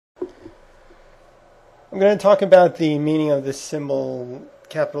I'm going to talk about the meaning of the symbol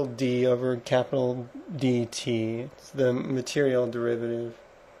capital D over capital DT. It's the material derivative.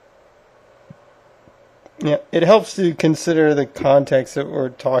 Yeah, it helps to consider the context that we're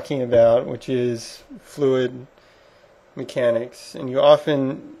talking about, which is fluid mechanics. And you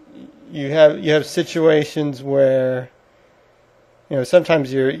have situations where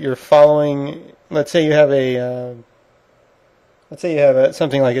sometimes you're following. Let's say you have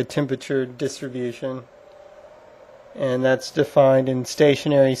something like a temperature distribution, and that's defined in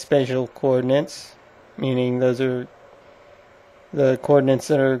stationary spatial coordinates, meaning those are the coordinates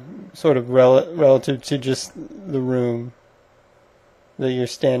that are sort of relative to just the room that you're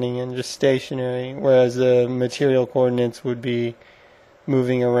standing in, just stationary, whereas the material coordinates would be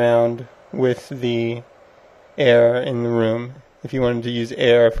moving around with the air in the room, if you wanted to use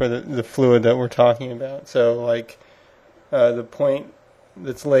air for the fluid that we're talking about. So like the point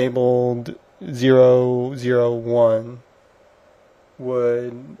that's labeled 0, 0, 1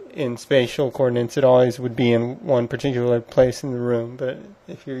 would, in spatial coordinates, it always would be in one particular place in the room. But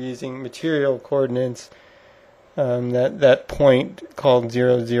if you're using material coordinates, that point called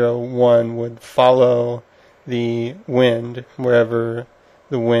 0, 0, 1 would follow the wind wherever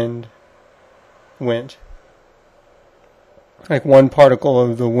the wind went. Like one particle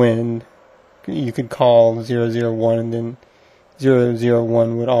of the wind you could call 0, 0, 1, and then 0, 0,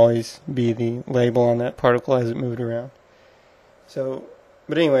 1 would always be the label on that particle as it moved around. So,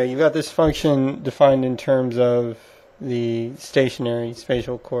 but anyway, you've got this function defined in terms of the stationary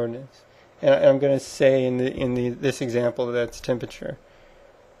spatial coordinates. And I'm going to say in this example that's temperature.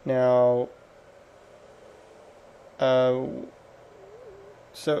 Now, so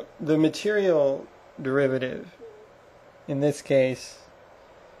the material derivative, in this case,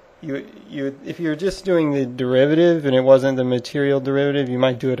 if you're just doing the derivative and it wasn't the material derivative, you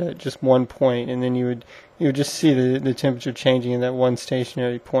might do it at just one point, and then you would just see the temperature changing in that one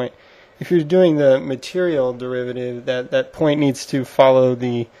stationary point. If you're doing the material derivative, that point needs to follow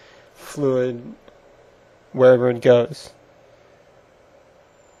the fluid wherever it goes.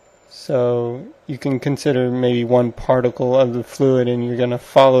 So you can consider maybe one particle of the fluid, and you're going to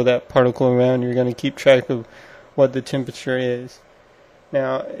follow that particle around. You're going to keep track of what the temperature is.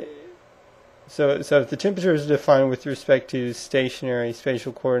 Now, so if the temperature is defined with respect to stationary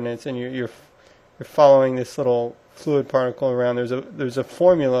spatial coordinates, and you're following this little fluid particle around, there's a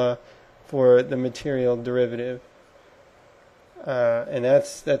formula for the material derivative, and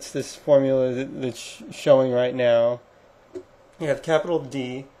that's this formula that's showing right now. You have capital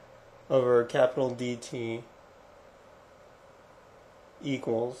D over capital DT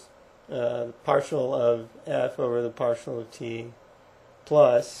equals the partial of F over the partial of T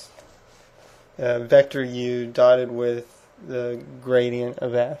plus vector U dotted with the gradient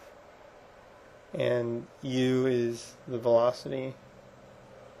of F. And U is the velocity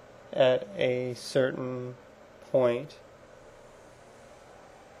at a certain point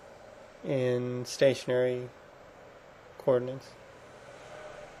in stationary coordinates.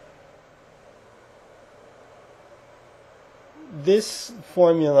 This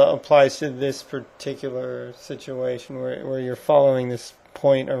formula applies to this particular situation where you're following this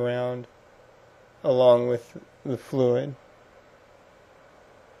point around along with the fluid.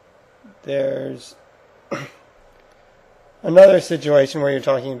 There's another situation where you're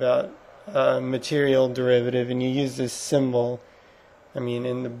talking about material derivative, and you use this symbol.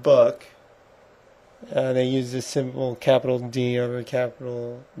 In the book, they use this symbol capital D over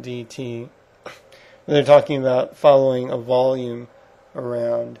capital DT. They're talking about following a volume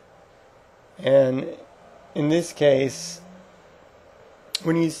around. And in this case,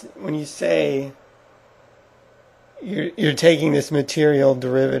 when you say you're taking this material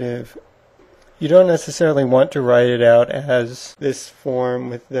derivative, you don't necessarily want to write it out as this form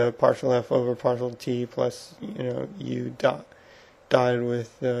with the partial F over partial T plus U dotted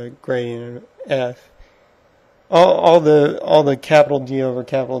with the gradient of F. All the capital D over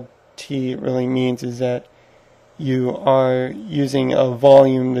capital T really means is that you are using a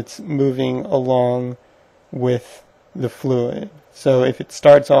volume that's moving along with the fluid. So if it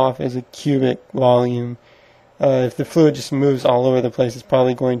starts off as a cubic volume, if the fluid just moves all over the place, it's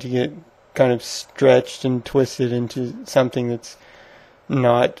probably going to get kind of stretched and twisted into something that's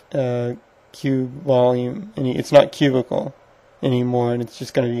not cube volume. And it's not cubical anymore, and it's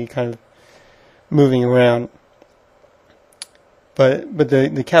just going to be kind of moving around. But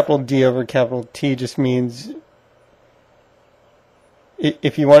the capital D over capital T just means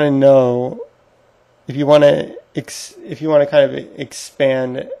if you want to know, if you want to kind of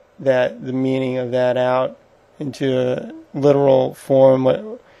expand the meaning of that out into a literal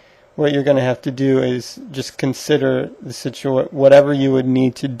form, what you're going to have to do is just consider the whatever you would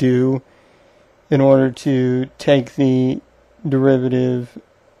need to do in order to take the derivative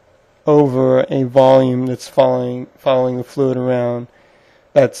over a volume that's following the fluid around.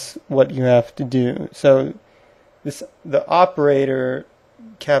 That's what you have to do. So the operator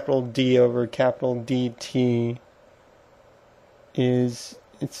capital D over capital DT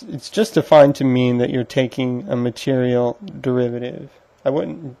it's just defined to mean that you're taking a material derivative. I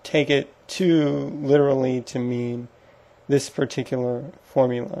wouldn't take it too literally to mean this particular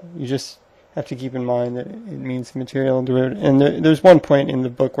formula. You just have to keep in mind that it means material derivative. And there's one point in the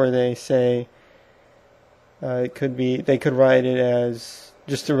book where they say they could write it as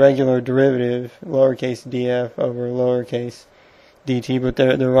just a regular derivative, lowercase df over lowercase dt, but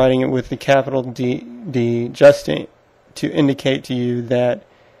they're writing it with the capital D just to indicate to you that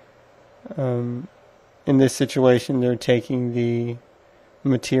in this situation they're taking the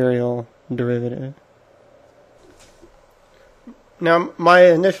material derivative. Now, my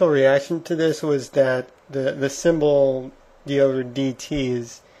initial reaction to this was that the symbol d over dt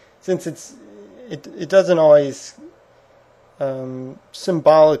is, since it doesn't always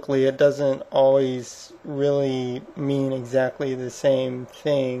symbolically, it doesn't always really mean exactly the same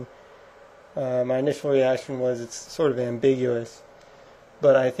thing. My initial reaction was it's sort of ambiguous,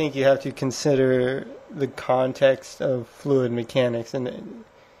 but I think you have to consider the context of fluid mechanics, and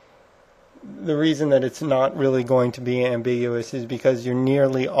the reason that it's not really going to be ambiguous is because you're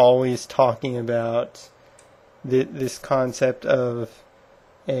nearly always talking about this concept of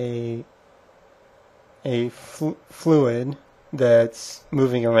a fluid that's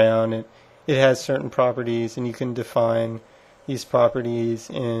moving around, and it has certain properties, and you can define these properties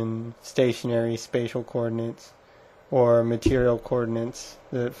in stationary spatial coordinates or material coordinates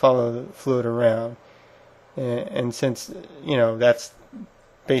that follow the fluid around. And since that's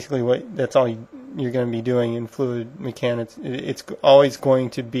basically that's all you're going to be doing in fluid mechanics, it's always going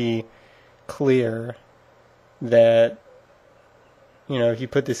to be clear that if you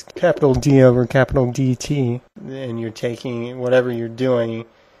put this capital D over capital DT and you're taking whatever you're doing,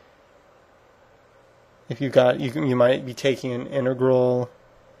 if you might be taking an integral,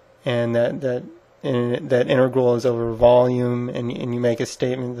 and that integral is over volume, and you make a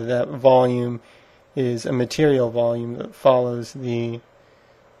statement that volume is a material volume that follows the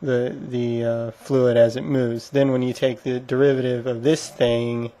fluid as it moves. Then when you take the derivative of this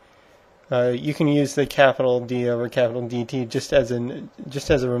thing, you can use the capital D over capital DT just as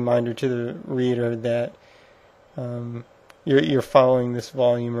a reminder to the reader that you're following this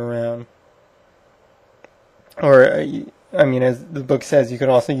volume around. Or as the book says, you could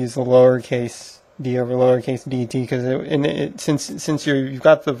also use the lowercase d over lowercase dt, because since you've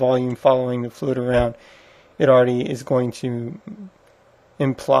got the volume following the fluid around, it already is going to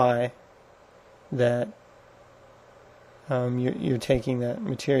imply that you're taking that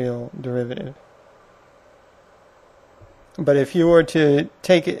material derivative. But if you were to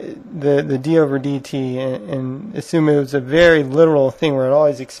take the d over dt and assume it was a very literal thing where it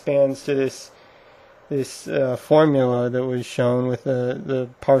always expands to this formula that was shown with the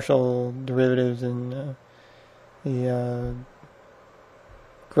partial derivatives and the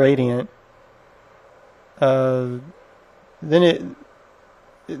gradient, then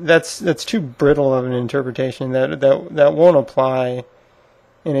that's too brittle of an interpretation. That won't apply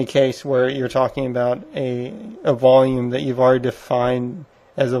in a case where you're talking about a volume that you've already defined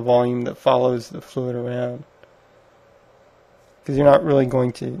as a volume that follows the fluid around, because you're not really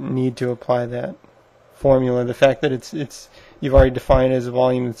going to need to apply that formula. The fact that it's you've already defined it as a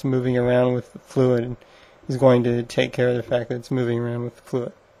volume that's moving around with the fluid is going to take care of the fact that it's moving around with the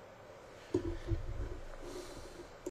fluid.